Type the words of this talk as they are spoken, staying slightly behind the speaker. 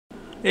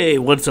Hey,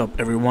 what's up,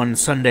 everyone?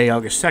 Sunday,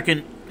 August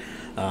 2nd.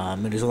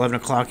 It is 11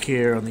 o'clock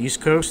here on the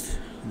East Coast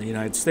in the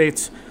United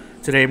States.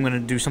 Today I'm going to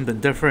do something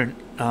different.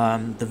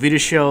 The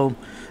VitaShell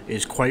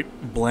is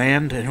quite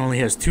bland and only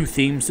has two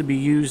themes to be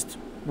used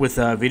with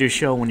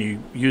VitaShell when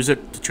you use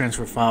it to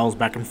transfer files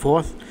back and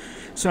forth.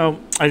 So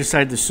I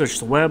decided to search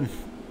the web,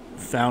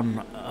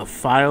 found a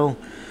file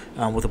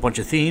with a bunch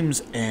of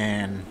themes,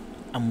 and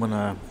I'm going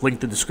to link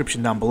the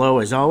description down below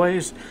as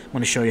always. I'm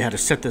going to show you how to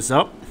set this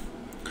up.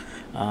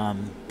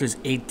 There's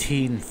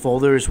 18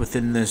 folders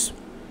within this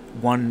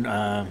one,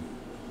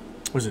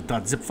 was it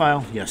 .zip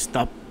file? Yes,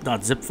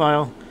 .zip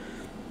file.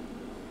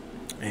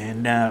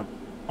 And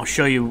I'll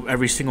show you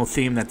every single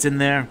theme that's in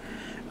there,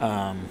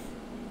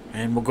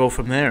 and we'll go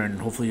from there, and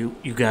hopefully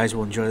you guys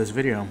will enjoy this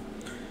video.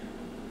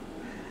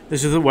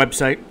 This is the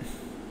website.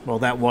 Well,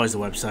 that was the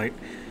website.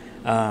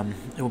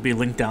 It will be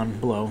linked down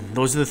below.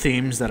 Those are the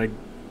themes that I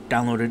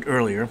downloaded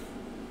earlier.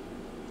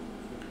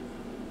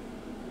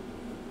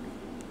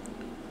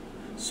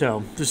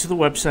 So this is the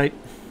website.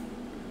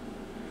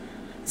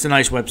 It's a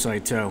nice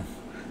website too.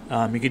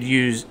 You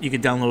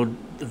could download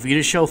the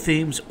VitaShell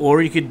themes,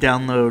 or you could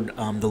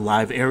download the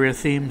live area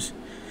themes.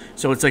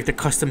 So it's like the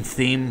custom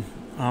theme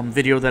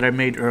video that I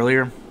made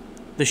earlier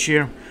this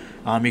year.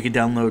 You could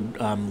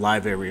download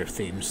live area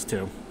themes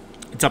too.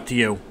 It's up to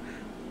you.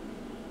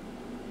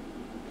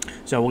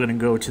 So we're gonna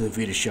go to the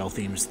VitaShell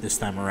themes this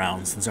time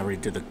around, since I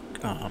already did the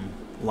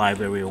live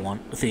area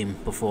theme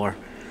before.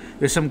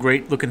 There's some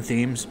great looking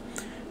themes.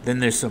 Then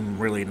there's some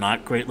really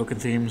not great looking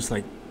themes.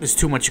 Like, there's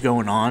too much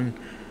going on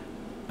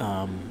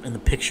in the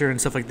picture and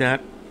stuff like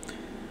that.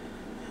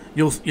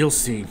 You'll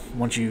see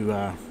once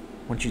you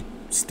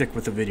stick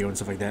with the video and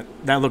stuff like that.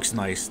 That looks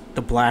nice.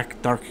 The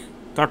black dark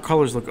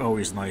colors look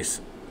always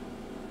nice.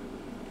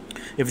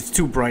 If it's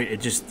too bright,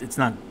 it's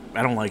not.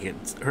 I don't like it.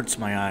 It hurts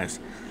my eyes.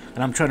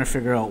 And I'm trying to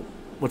figure out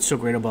what's so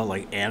great about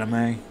like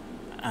anime.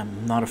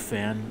 I'm not a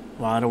fan.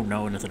 Well, I don't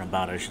know anything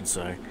about it, I should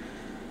say.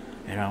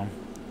 You know.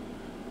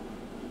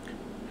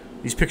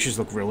 These pictures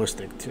look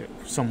realistic, too.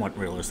 Somewhat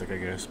realistic, I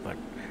guess, but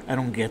I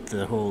don't get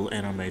the whole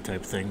anime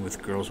type thing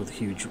with girls with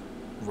huge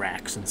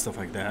racks and stuff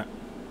like that.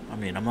 I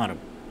mean, I'm not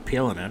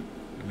appealing it.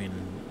 I mean,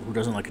 who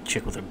doesn't like a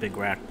chick with a big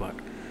rack, but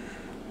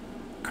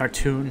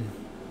cartoon,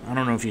 I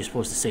don't know if you're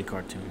supposed to say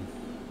cartoon.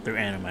 They're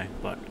anime,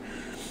 but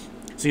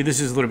see, this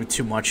is a little bit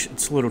too much.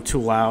 It's a little too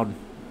loud.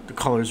 The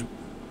colors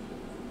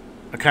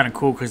are kind of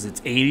cool because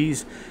it's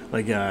 80s,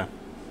 like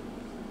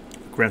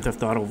Grand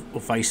Theft Auto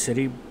Vice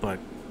City, but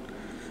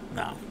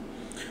no.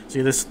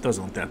 See, this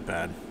doesn't look that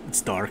bad.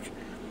 It's dark.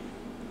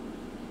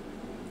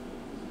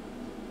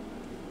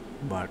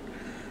 But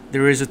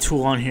there is a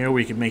tool on here where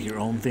you can make your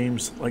own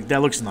themes. Like,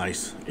 that looks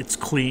nice. It's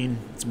clean.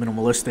 It's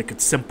minimalistic.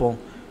 It's simple.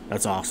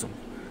 That's awesome.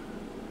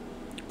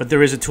 But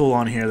there is a tool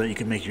on here that you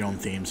can make your own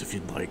themes if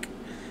you'd like.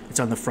 It's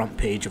on the front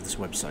page of this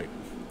website.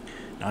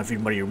 Now, if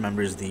anybody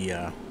remembers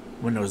the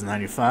Windows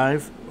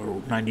 95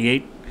 or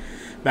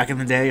 98 back in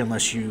the day,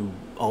 unless you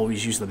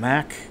always use the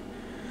Mac.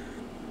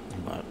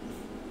 But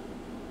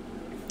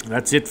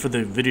that's it for the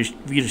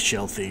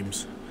VitaShell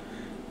themes.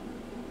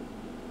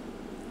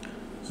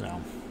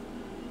 So,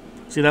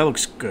 see, that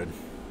looks good.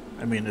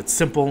 I mean, it's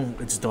simple,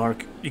 it's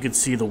dark. You can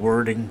see the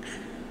wording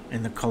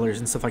and the colors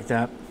and stuff like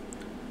that.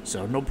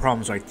 So, no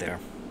problems right there.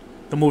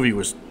 The movie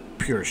was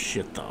pure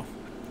shit, though.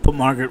 But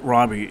Margaret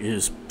Robbie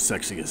is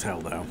sexy as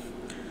hell, though.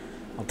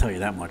 I'll tell you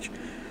that much.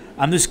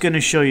 I'm just going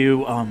to show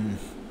you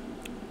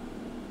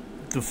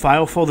the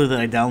file folder that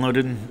I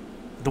downloaded,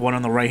 the one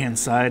on the right-hand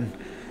side,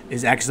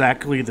 is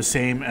exactly the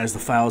same as the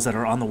files that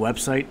are on the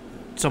website.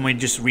 Somebody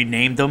just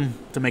renamed them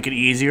to make it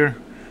easier.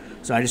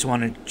 So I just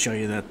wanted to show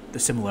you the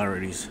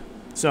similarities.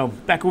 So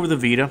back over the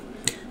Vita,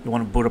 you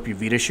want to boot up your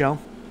VitaShell.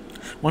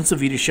 Once the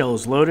VitaShell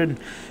is loaded,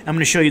 I'm going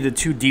to show you the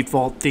two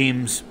default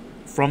themes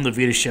from the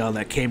VitaShell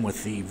that came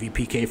with the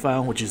VPK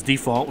file, which is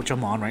default, which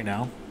I'm on right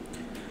now.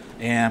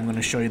 And I'm going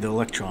to show you the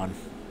Electron.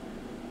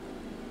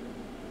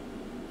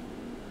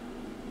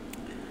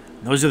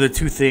 Those are the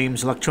two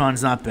themes.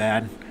 Electron's not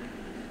bad.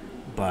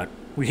 But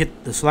we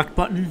hit the select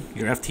button,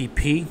 your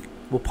FTP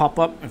will pop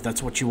up if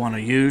that's what you want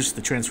to use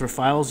to transfer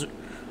files,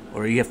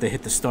 or you have to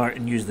hit the start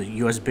and use the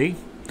USB.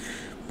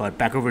 But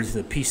back over to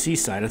the PC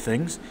side of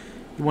things,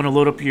 you want to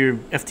load up your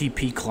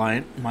FTP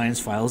client,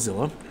 mine's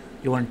FileZilla.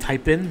 You want to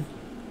type in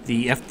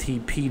the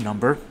FTP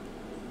number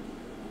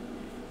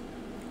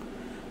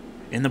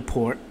in the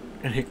port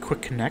and hit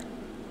quick connect.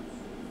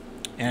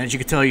 And as you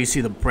can tell, you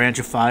see the branch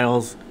of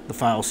files, the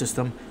file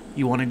system.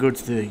 You want to go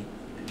to the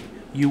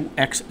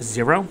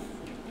UX0.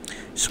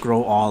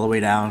 Scroll all the way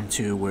down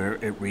to where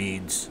it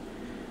reads,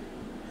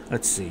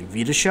 let's see,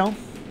 VitaShell.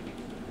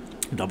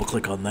 Double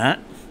click on that.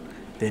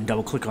 Then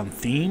double click on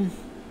theme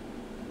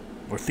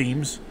or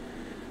themes.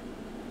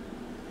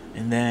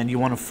 And then you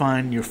want to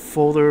find your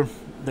folder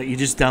that you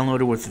just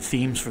downloaded with the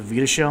themes for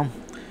VitaShell.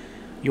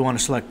 You want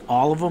to select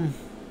all of them,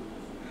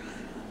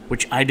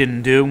 which I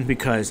didn't do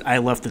because I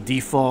left the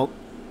default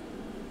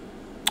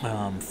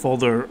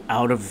folder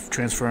out of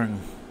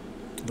transferring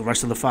the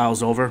rest of the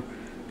files over,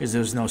 because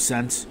there's no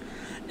sense.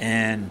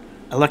 And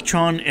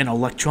Electron and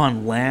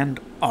Electron Land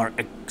are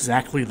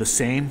exactly the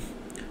same,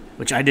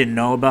 which I didn't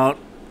know about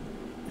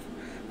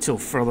until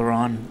further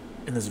on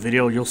in this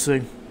video. You'll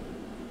see.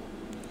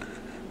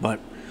 But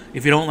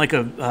if you don't like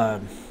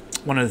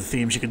one of the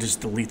themes, you can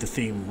just delete the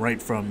theme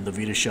right from the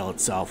VitaShell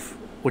itself,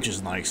 which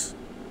is nice.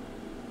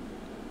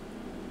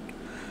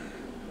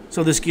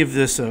 So just give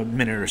this a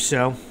minute or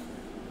so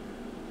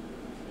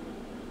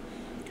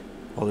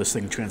while this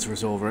thing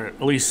transfers over.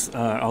 At least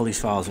all these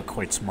files are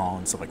quite small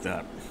and stuff like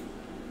that.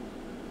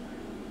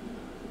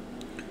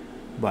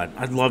 But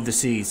I'd love to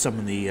see some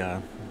of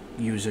the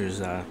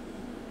users'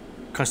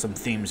 custom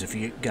themes if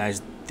you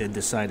guys did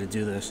decide to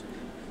do this.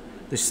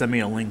 Just send me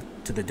a link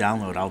to the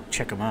download. I'll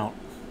check them out.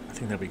 I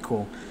think that'd be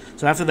cool.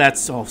 So after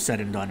that's all said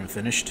and done and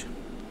finished.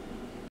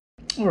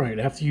 Alright,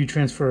 after you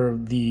transfer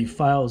the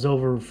files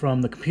over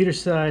from the computer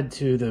side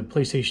to the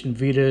PlayStation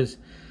Vita's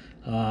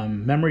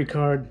memory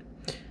card,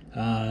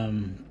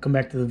 come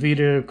back to the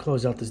Vita,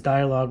 close out this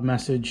dialog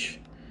message.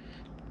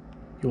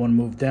 You want to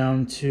move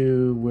down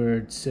to where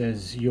it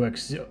says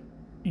UX0.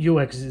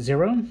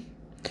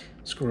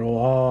 Scroll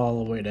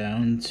all the way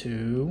down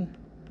to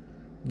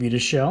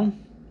VitaShell.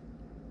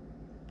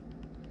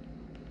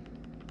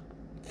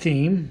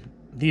 Theme.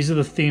 These are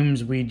the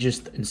themes we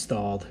just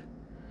installed.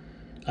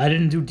 I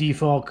didn't do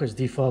default because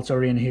default's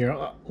already in here.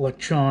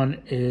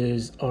 Electron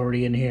is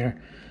already in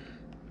here.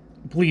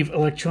 I believe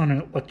Electron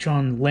and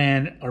Electron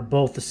Land are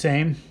both the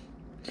same.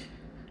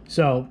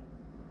 So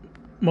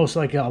most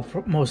likely I'll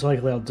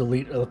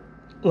delete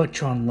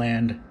Electron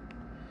Land.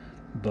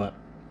 But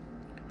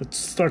let's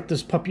start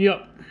this puppy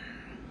up.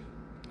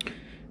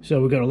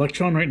 So we got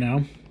Electron right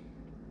now.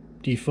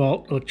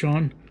 Default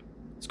Electron.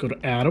 Let's go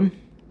to Atom.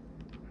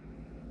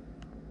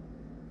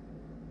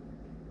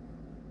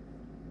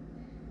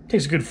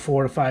 Takes a good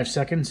 4 to 5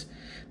 seconds.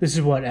 This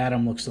is what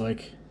Atom looks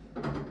like.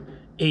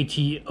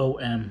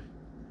 ATOM.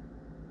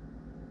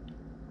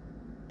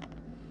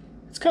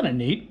 It's kind of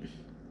neat.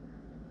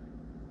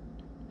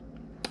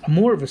 I'm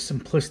more of a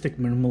simplistic,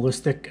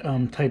 minimalistic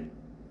type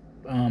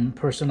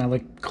person. I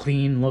like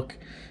clean look.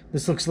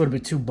 This looks a little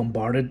bit too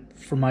bombarded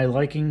for my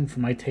liking, for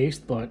my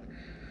taste, but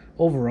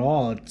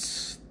overall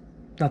it's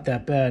not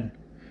that bad.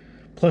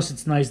 Plus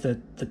it's nice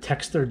that the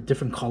text are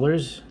different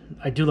colors.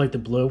 I do like the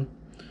blue.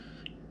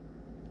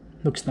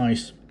 Looks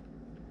nice.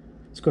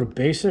 Let's go to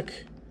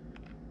basic.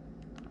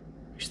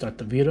 Restart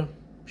the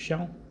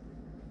VitaShell.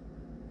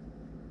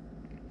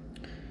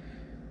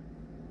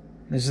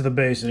 This is the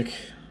basic.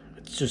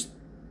 It's just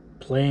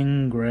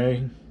plain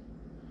gray.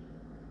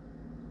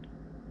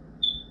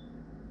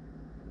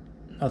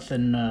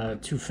 Nothing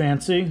too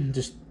fancy.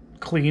 Just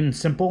clean,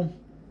 simple.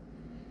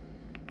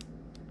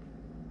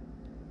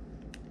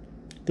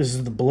 This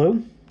is the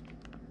blue.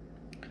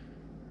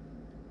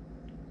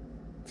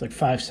 It's like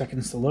 5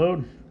 seconds to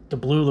load. The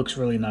blue looks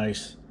really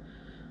nice.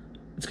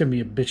 It's going to be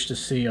a bitch to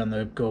see on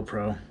the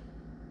GoPro.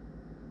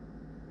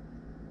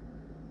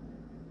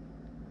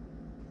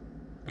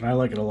 But I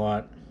like it a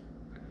lot.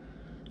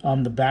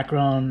 The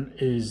background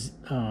is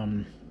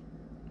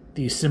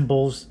these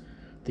symbols,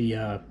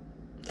 the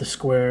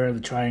square,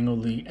 the triangle,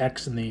 the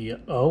X, and the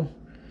O.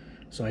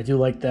 So I do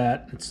like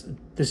that.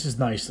 This is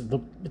nice.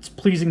 It's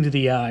pleasing to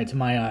the eye, to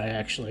my eye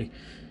actually.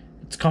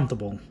 It's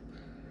comfortable.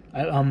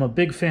 I'm a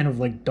big fan of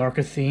like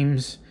darker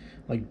themes,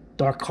 like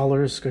dark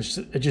colors, because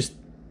it just,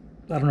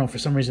 I don't know, for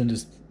some reason it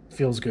just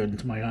feels good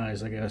to my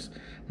eyes, I guess.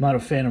 I'm not a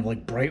fan of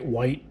like bright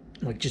white,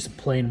 like just a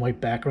plain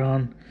white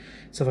background,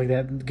 stuff like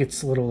that. It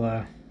gets a little,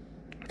 I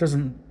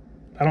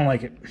don't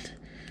like it.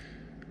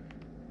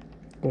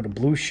 Go to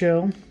blue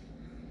shell.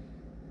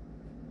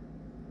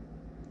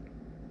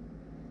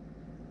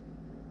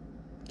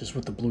 Just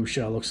what the blue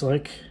shell looks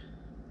like.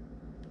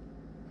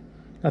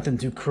 Nothing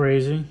too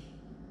crazy,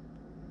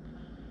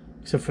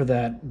 except for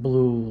that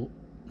blue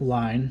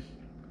line.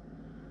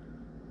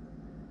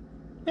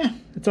 Yeah,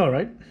 it's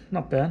alright.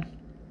 Not bad.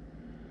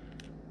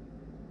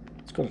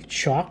 Let's go to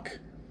chalk.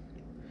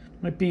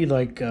 Might be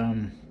like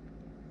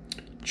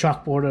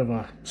chalkboard of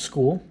a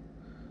school.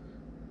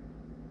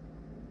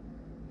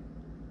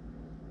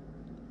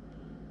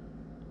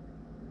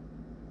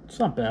 It's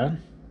not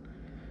bad.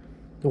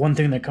 The one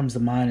thing that comes to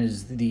mind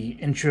is the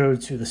intro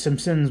to The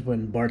Simpsons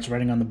when Bart's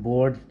writing on the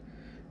board.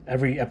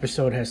 Every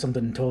episode has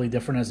something totally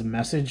different as a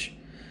message.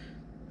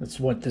 That's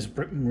what this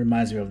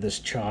reminds me of, this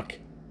chalk.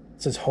 It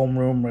says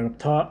homeroom right up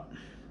top.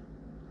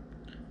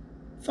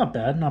 It's not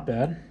bad, not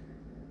bad.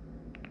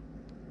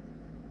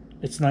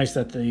 It's nice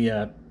that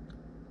the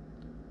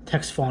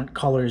text font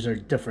colors are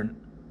different.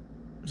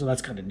 So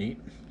that's kind of neat.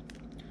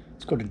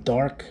 Let's go to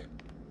dark.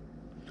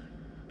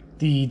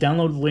 The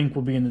download link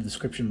will be in the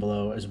description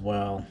below as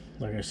well,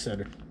 like I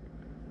said.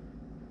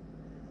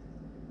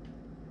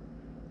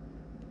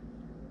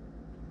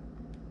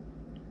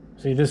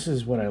 See, this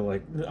is what I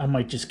like. I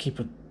might just keep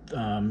the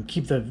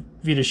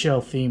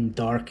VitaShell theme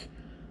dark.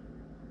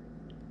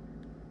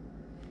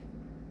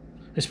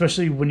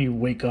 Especially when you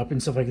wake up and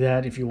stuff like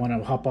that, if you want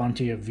to hop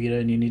onto your Vita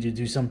and you need to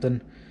do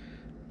something.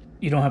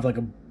 You don't have like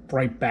a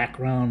bright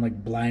background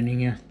like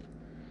blinding you.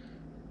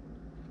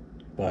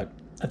 But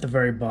at the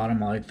very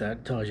bottom. I like that.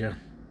 It tells you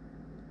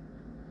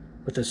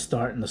with the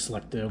start and the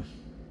select do.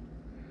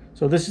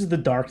 So this is the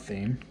dark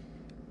theme.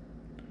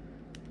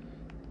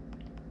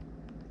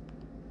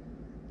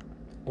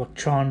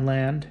 Electron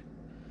Land.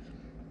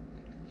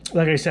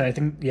 Like I said, I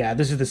think, yeah,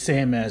 this is the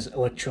same as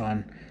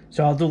Electron.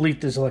 So I'll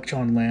delete this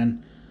Electron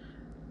Land.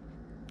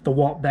 The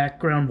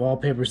background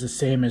wallpaper is the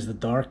same as the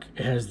dark.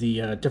 It has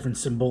the different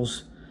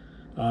symbols.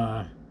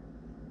 The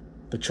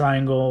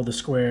triangle, the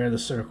square, the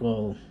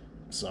circle.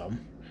 So,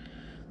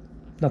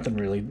 nothing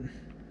really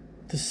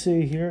to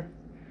see here.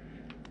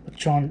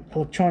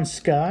 Electron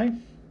Sky.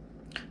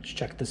 Let's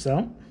check this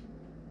out.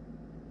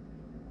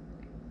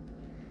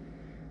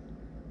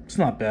 It's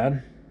not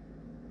bad.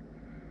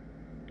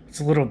 It's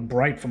a little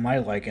bright for my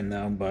liking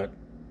though, but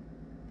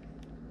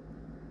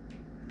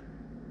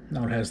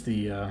now it has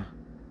the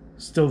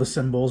still the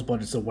symbols,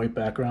 but it's a white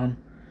background.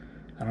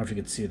 I don't know if you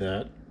can see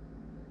that.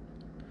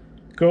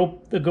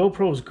 The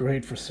GoPro is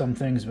great for some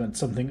things, but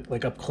something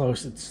like up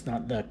close, it's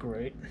not that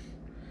great.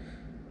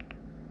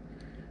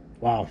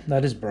 Wow,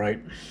 that is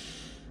bright.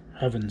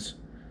 Heavens.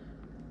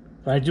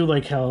 But I do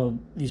like how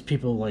these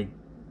people like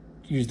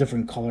use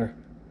different color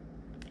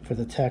for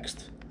the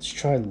text. Let's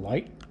try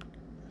light.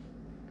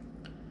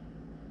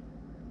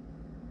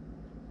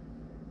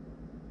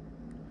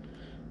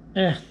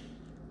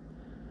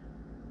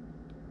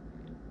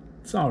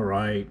 It's all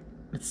right.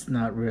 It's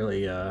not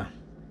really to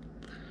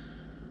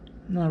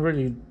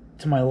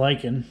my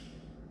liking.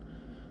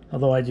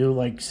 Although I do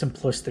like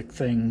simplistic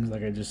things,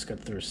 like I just got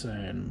through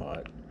saying.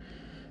 But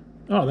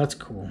oh, that's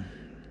cool.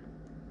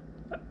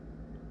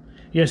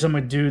 Yes, I'm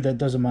a dude that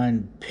doesn't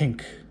mind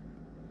pink.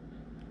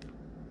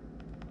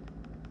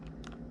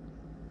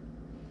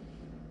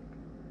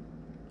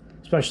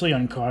 Especially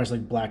on cars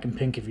like black and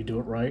pink if you do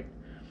it right.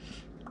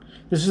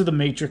 This is the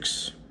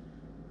Matrix.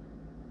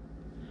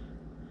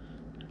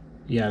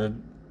 Yeah,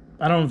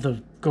 I don't know if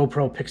the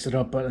GoPro picks it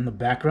up, but in the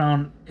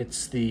background,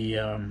 it's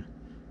the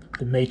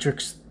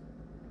Matrix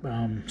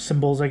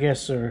symbols, I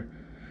guess, or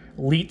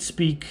elite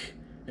speak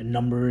and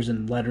numbers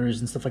and letters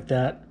and stuff like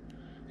that.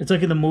 It's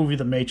like in the movie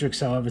The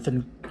Matrix, how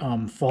everything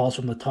falls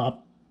from the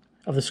top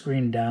of the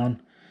screen down.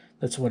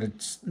 That's what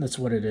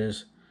it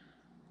is.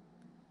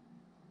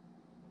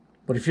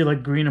 But if you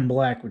like green and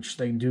black, which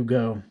they do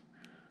go,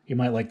 you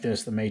might like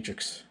this, the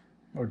Matrix,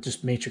 or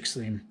just Matrix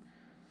theme.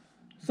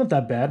 It's not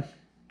that bad.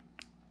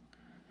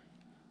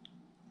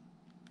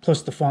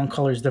 Plus the font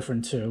color is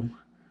different too.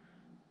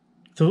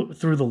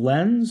 Through the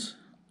lens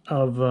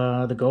of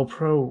the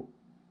GoPro,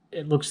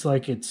 it looks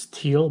like it's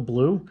teal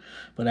blue,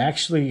 but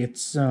actually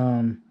it's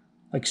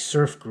like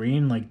surf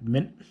green, like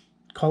mint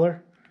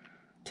color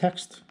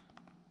text.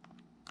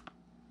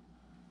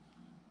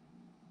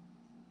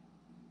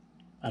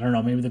 I don't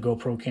know, maybe the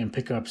GoPro can't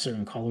pick up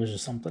certain colors or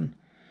something.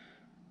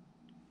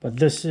 But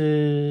this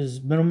is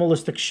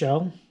minimalistic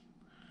shell.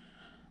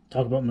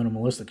 Talk about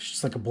minimalistic, it's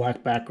just like a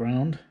black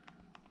background.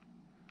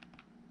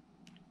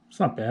 It's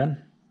not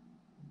bad.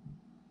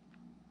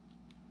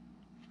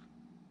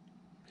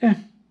 Yeah.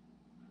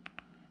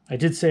 I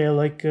did say I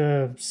like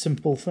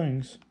simple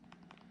things.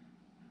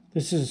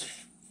 This is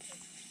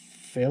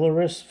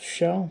Phalaris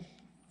shell.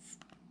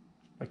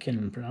 I can't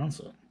even pronounce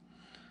it.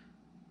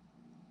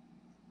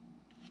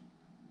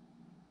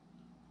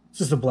 It's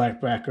just a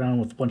black background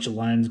with a bunch of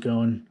lines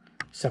going,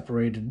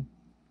 separated.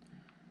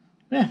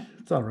 Yeah,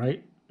 it's all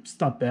right. It's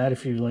not bad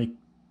if you like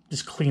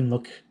this clean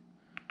look.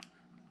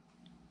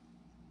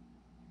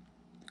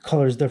 The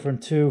color is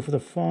different too for the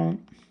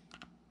font.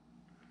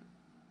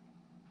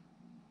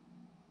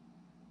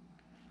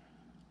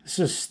 This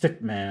is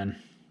Stickman.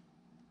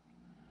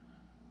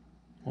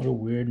 What a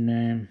weird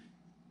name.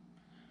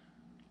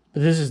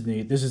 But this is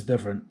neat. This is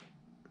different.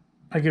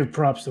 I give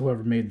props to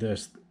whoever made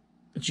this.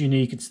 It's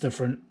unique. It's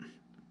different.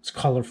 It's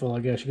colorful,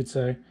 I guess you could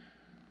say.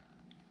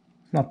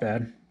 It's not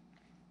bad.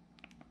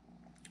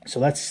 So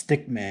that's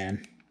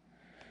Stickman.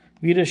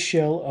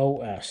 VitaShell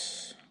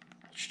OS.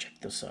 Let's check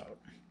this out.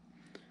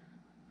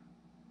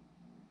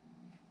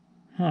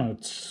 Oh,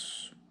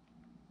 it's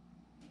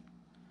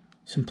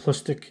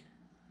simplistic.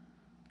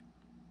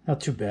 Not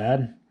too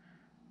bad.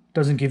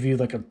 Doesn't give you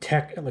like a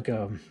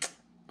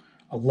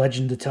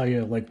legend to tell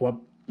you like what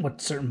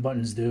certain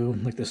buttons do.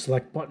 Like the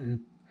select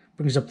button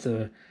brings up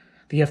the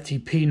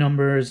FTP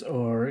numbers,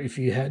 or if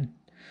you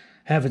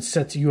have it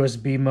set to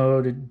USB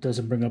mode, it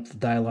doesn't bring up the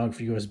dialog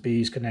for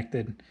USBs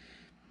connected.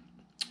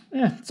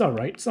 Yeah, it's all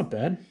right. It's not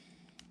bad.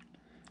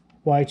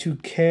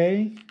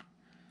 Y2K.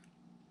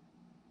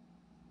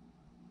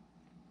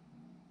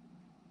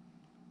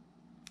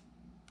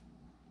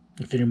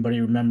 If anybody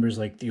remembers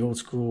like the old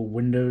school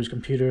Windows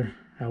computer,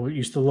 how it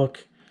used to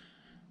look.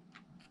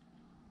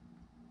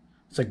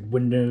 It's like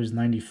Windows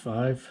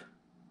 95.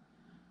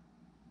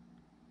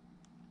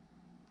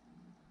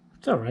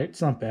 It's all right.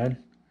 It's not bad.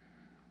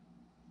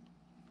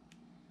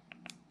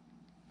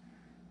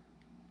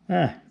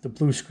 The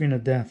blue screen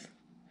of death.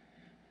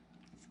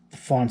 The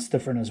font's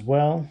different as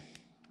well.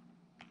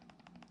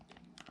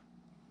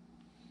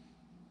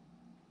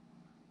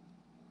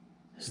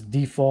 It's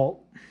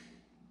default.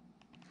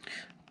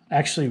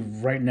 Actually,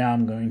 right now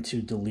I'm going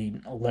to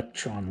delete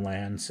electron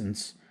land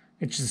since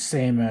it's the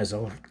same as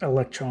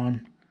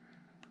electron.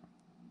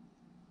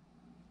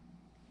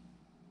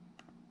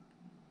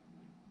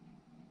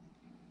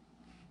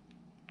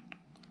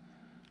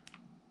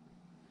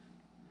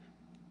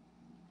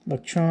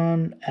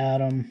 Electron,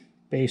 atom,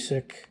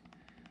 basic.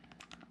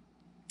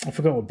 I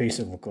forgot what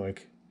basic looked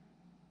like.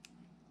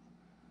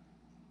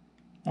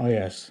 Oh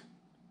yes.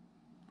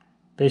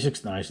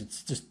 Basic's nice.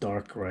 It's just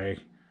dark gray.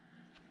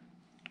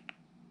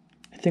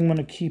 I think I'm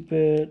gonna keep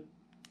it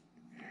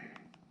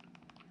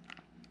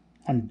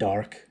on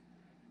dark.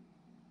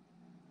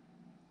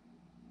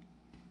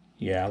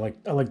 Yeah, I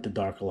like the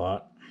dark a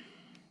lot.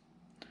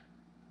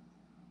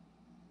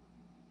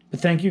 But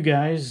thank you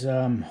guys.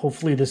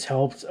 Hopefully this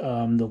helped.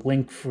 The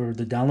link for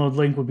the download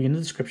link will be in the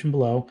description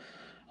below,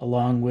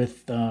 along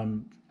with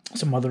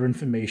some other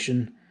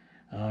information.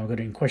 Got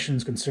any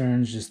questions,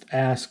 concerns, just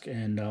ask,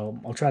 and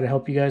I'll try to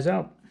help you guys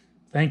out.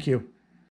 Thank you.